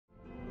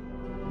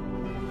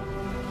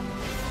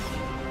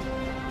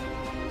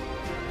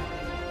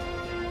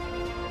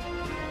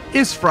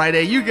It's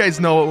Friday, you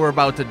guys know what we're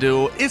about to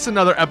do. It's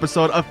another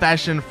episode of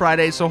Fashion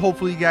Friday, so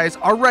hopefully you guys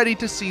are ready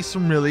to see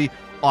some really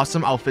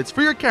awesome outfits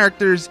for your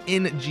characters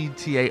in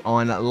GTA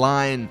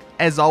Online.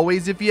 As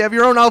always, if you have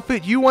your own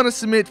outfit you want to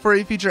submit for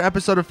a future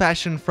episode of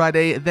Fashion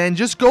Friday, then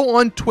just go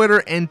on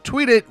Twitter and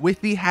tweet it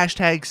with the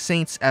hashtag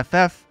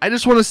SaintsFF. I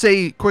just want to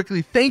say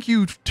quickly thank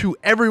you to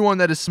everyone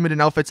that has submitted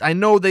outfits. I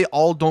know they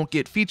all don't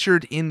get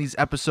featured in these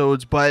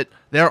episodes, but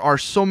there are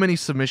so many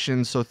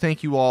submissions, so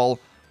thank you all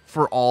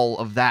for all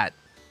of that.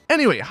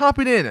 Anyway,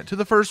 hopping in to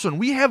the first one,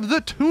 we have the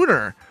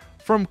Tuner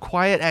from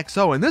Quiet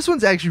XO, and this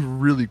one's actually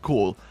really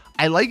cool.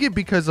 I like it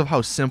because of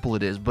how simple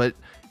it is, but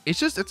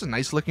it's a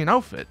nice looking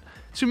outfit.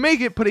 To make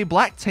it, put a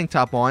black tank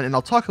top on, and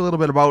I'll talk a little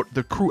bit about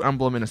the crew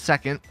emblem in a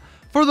second.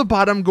 For the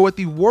bottom, go with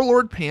the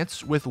Warlord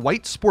pants with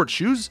white sport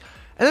shoes,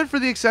 and then for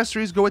the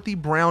accessories, go with the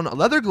brown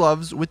leather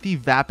gloves with the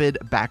vapid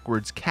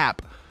backwards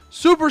cap.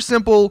 Super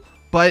simple,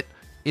 but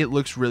it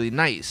looks really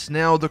nice.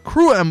 Now, the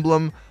crew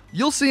emblem,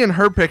 you'll see in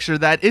her picture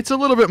that it's a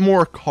little bit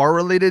more car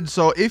related,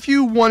 so if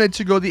you wanted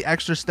to go the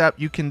extra step,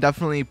 you can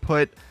definitely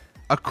put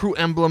a crew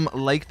emblem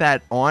like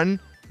that on,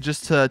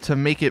 just to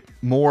make it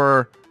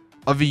more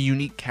of a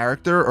unique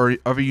character or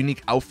of a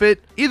unique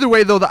outfit. Either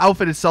way though, the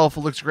outfit itself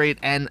looks great,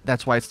 and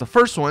that's why it's the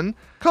first one.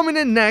 Coming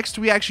in next,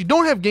 we actually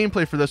don't have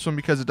gameplay for this one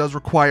because it does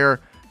require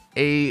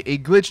a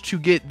glitch to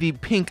get the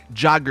pink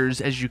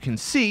joggers, as you can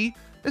see.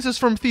 This is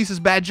from Thesis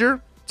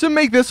Badger. To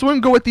make this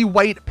one, go with the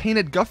white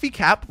painted Guffy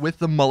cap with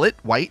the mullet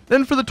white.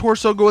 Then for the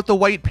torso, go with the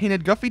white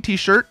painted Guffy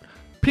t-shirt,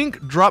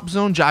 pink drop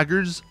zone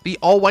joggers, the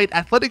all white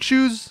athletic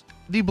shoes,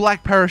 the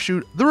black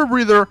parachute, the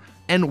rebreather,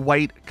 and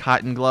white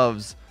cotton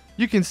gloves.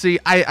 You can see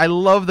I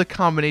love the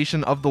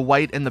combination of the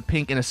white and the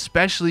pink, and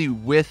especially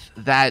with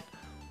that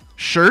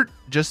shirt,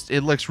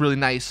 it looks really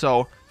nice.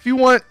 So if you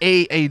want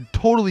a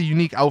totally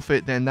unique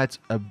outfit, then that's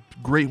a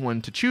great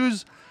one to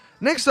choose.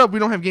 Next up, we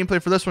don't have gameplay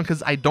for this one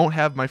because I don't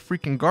have my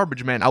freaking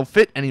Garbage Man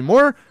outfit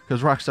anymore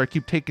because Rockstar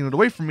keep taking it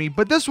away from me.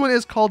 But this one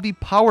is called the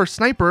Power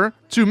Sniper.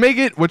 To make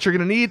it, what you're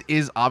going to need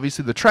is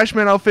obviously the Trash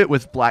Man outfit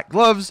with black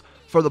gloves.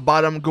 For the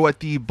bottom, go with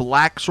the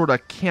black sort of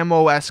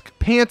camo-esque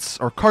pants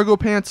or cargo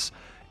pants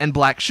and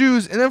black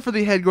shoes. And then for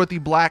the head, go with the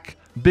black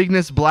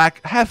Bigness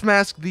black half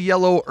mask, the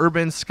yellow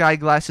urban sky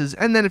glasses.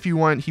 And then if you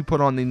want, he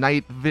put on the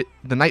night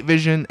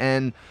vision,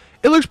 and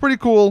it looks pretty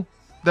cool.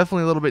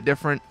 Definitely a little bit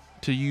different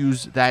to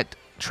use that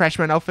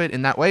Trashman outfit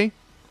in that way.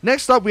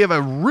 Next up, we have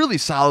a really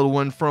solid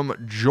one from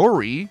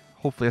Jory.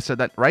 Hopefully I said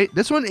that right.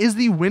 This one is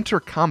the Winter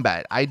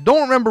Combat. I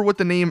don't remember what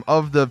the name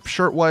of the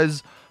shirt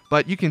was,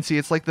 but you can see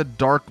it's like the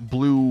dark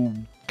blue,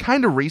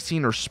 kind of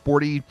racing or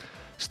sporty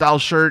style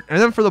shirt.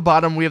 And then for the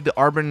bottom, we have the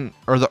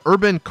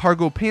urban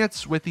cargo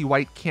pants with the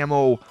white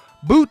camo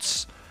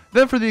boots.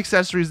 Then for the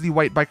accessories, the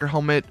white biker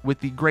helmet with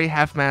the gray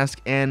half mask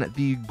and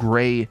the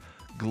gray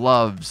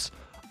gloves.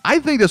 I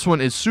think this one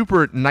is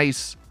super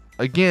nice,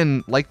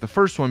 again, like the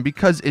first one,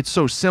 because it's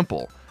so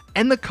simple.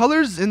 And the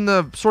colors in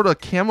the sort of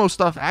camo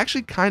stuff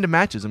actually kind of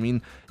matches. I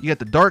mean, you got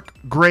the dark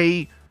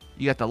gray,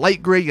 you got the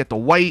light gray, you got the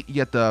white, you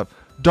got the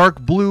dark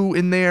blue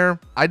in there.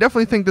 I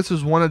definitely think this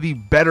is one of the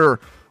better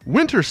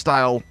winter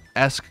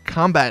style-esque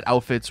combat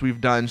outfits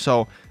we've done.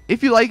 So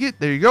if you like it,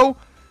 there you go.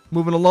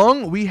 Moving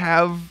along, we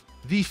have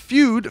the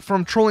Feud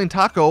from Trolling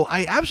Taco.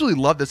 I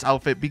absolutely love this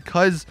outfit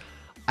because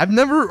I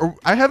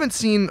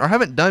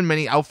haven't done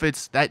many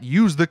outfits that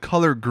use the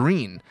color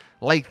green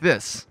like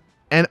this.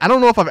 And I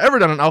don't know if I've ever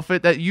done an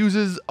outfit that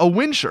uses a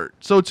wind shirt.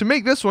 So to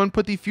make this one,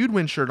 put the Feud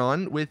wind shirt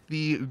on with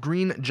the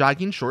green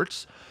jogging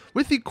shorts,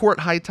 with the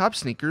Court high top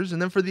sneakers,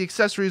 and then for the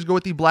accessories, go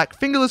with the black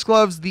fingerless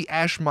gloves, the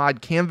Ash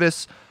Mod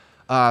canvas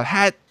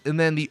hat, and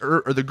then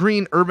the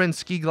green urban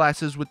ski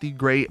glasses with the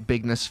gray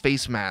Bigness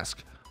face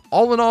mask.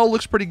 All in all,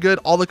 looks pretty good.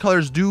 All the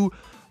colors do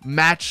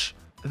match.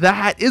 The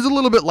hat is a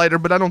little bit lighter,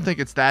 but I don't think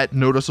it's that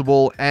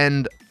noticeable,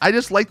 and I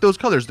just like those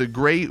colors, the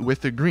gray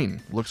with the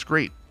green. Looks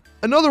great.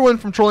 Another one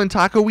from Trolling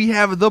Taco, we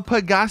have the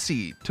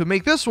Pegasi. To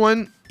make this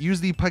one,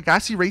 use the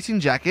Pegasi racing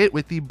jacket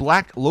with the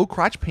black low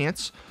crotch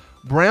pants,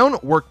 brown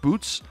work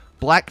boots,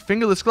 black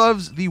fingerless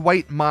gloves, the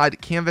white mod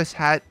canvas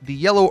hat, the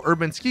yellow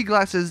urban ski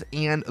glasses,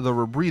 and the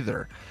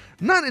rebreather.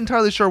 Not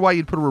entirely sure why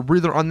you'd put a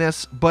rebreather on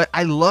this, but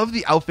I love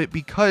the outfit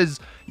because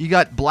you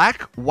got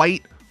black,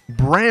 white,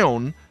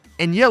 brown,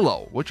 and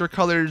yellow, which are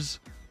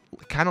colors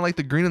kind of like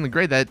the green and the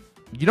gray that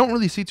you don't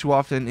really see too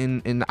often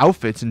in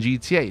outfits in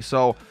GTA.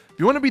 So if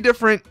you want to be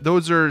different,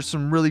 those are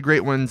some really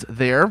great ones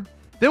there.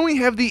 Then we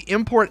have the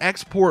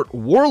Import-Export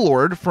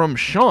Warlord from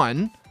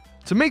Sean.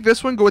 To make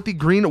this one, go with the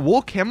green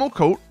wool camo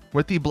coat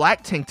with the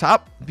black tank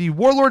top, the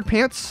Warlord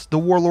pants, the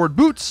Warlord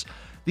boots,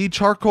 the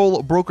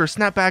charcoal broker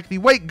snapback, the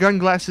white gun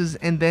glasses,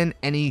 and then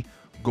any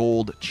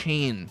gold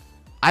chain.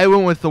 I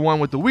went with the one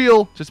with the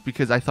wheel just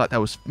because I thought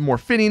that was more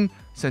fitting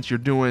since you're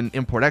doing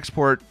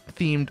import-export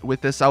themed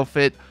with this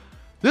outfit.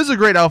 This is a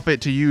great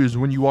outfit to use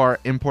when you are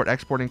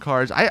import-exporting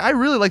cars. I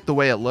really like the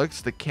way it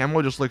looks. The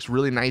camo just looks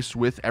really nice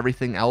with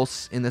everything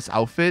else in this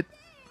outfit.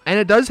 And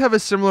it does have a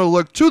similar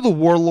look to the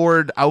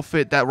Warlord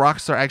outfit that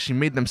Rockstar actually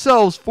made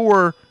themselves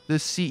for the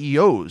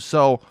CEOs.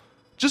 So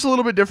just a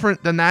little bit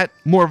different than that,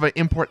 more of an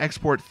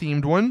import-export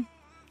themed one.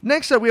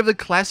 Next up, we have the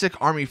classic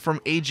army from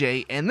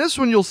AJ, and this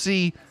one you'll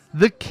see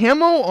the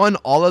camo on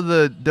all of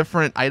the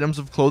different items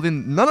of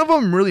clothing. None of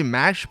them really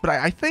match, but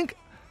I think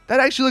that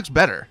actually looks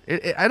better.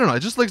 I don't know,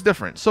 it just looks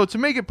different. So to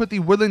make it, put the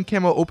Woodland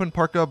Camo Open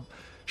Parka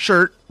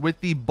shirt with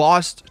the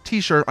bossed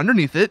t-shirt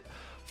underneath it.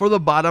 For the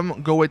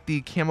bottom, go with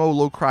the camo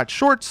low crotch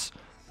shorts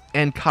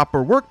and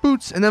copper work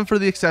boots. And then for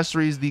the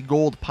accessories, the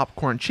gold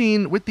popcorn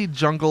chain with the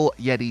Jungle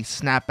Yeti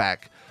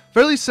snapback.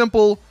 Fairly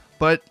simple,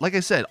 but like I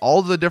said,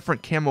 all the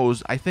different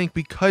camos, I think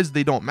because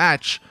they don't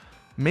match,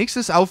 makes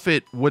this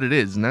outfit what it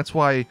is. And that's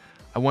why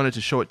I wanted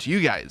to show it to you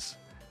guys.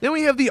 Then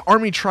we have the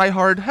Army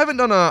Tryhard. Haven't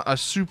done a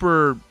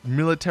super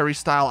military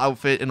style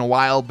outfit in a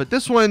while, but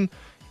this one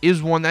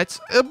is one that's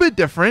a bit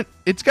different.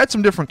 It's got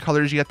some different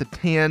colors. You got the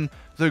tan,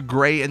 the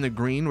gray, and the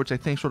green, which I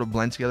think sort of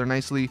blend together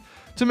nicely.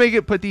 To make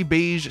it, put the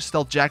beige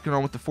stealth jacket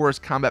on with the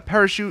forest combat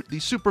parachute, the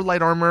super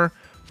light armor.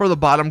 For the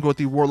bottom, go with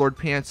the Warlord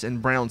pants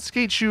and brown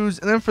skate shoes.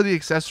 And then for the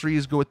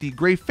accessories, go with the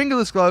gray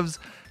fingerless gloves,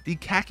 the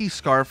khaki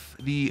scarf,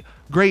 the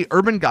gray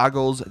urban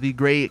goggles, the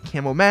gray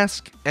camo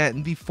mask,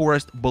 and the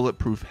forest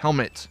bulletproof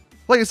helmet.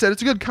 Like I said,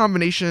 it's a good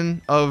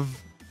combination of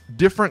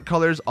different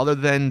colors other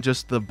than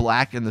just the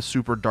black and the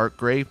super dark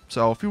gray.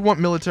 So if you want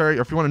military,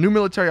 or if you want a new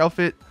military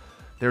outfit,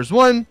 there's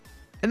one.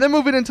 And then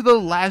moving into the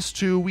last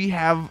two, we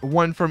have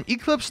one from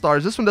Eclipse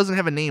Stars. This one doesn't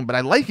have a name, but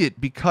I like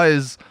it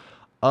because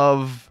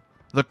of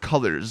the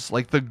colors.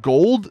 Like the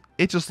gold,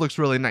 it just looks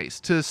really nice.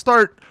 To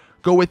start,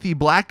 go with the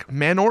black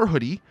Manor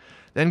hoodie,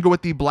 then go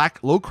with the black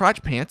low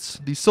crotch pants,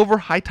 the silver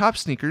high top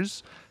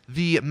sneakers,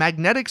 the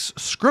Magnetics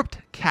script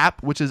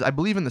cap, which is I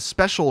believe in the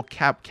special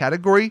cap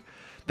category,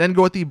 then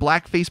go with the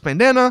black face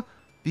bandana,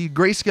 the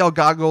grayscale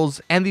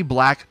goggles, and the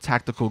black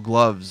tactical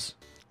gloves.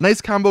 Nice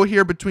combo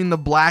here between the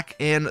black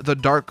and the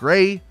dark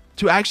gray.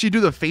 To actually do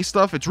the face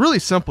stuff, it's really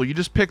simple. You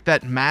just pick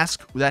that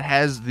mask that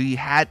has the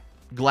hat,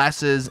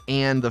 glasses,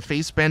 and the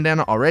face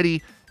bandana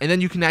already, and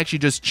then you can actually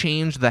just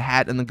change the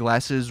hat and the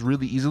glasses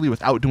really easily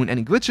without doing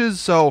any glitches,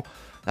 so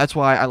that's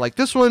why I like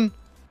this one.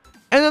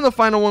 And then the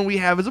final one we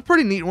have is a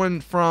pretty neat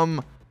one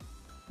from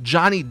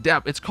Johnny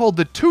Depp. It's called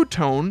the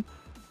Two-Tone,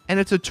 and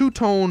it's a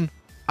two-tone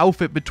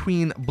outfit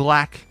between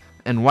black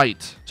and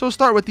white. So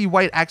start with the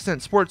white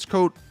accent sports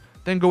coat,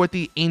 then go with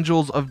the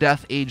Angels of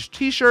Death Age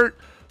t-shirt.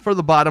 For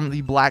the bottom,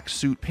 the black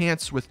suit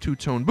pants with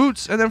two-tone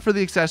boots, and then for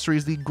the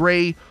accessories, the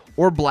gray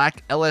or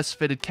black LS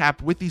fitted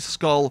cap with the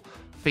skull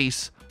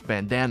face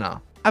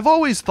bandana. I've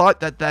always thought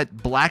that that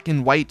black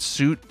and white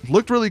suit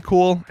looked really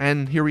cool,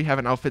 and here we have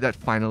an outfit that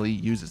finally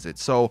uses it.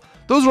 So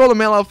those are all the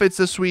male outfits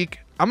this week.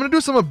 I'm going to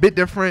do something a bit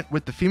different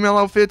with the female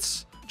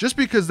outfits, just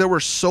because there were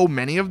so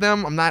many of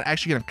them. I'm not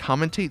actually going to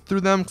commentate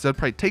through them because that'd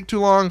probably take too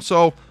long.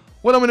 So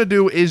what I'm going to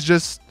do is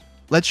just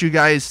let you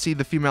guys see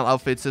the female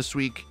outfits this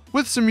week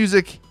with some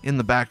music in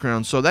the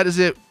background. So that is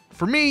it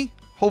for me.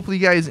 Hopefully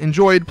you guys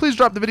enjoyed. Please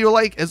drop the video a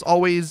like. As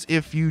always,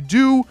 if you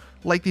do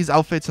like these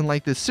outfits and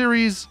like this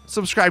series,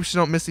 subscribe so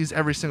you don't miss these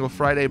every single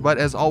Friday. But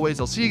as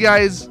always, I'll see you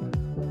guys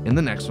in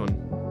the next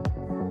one.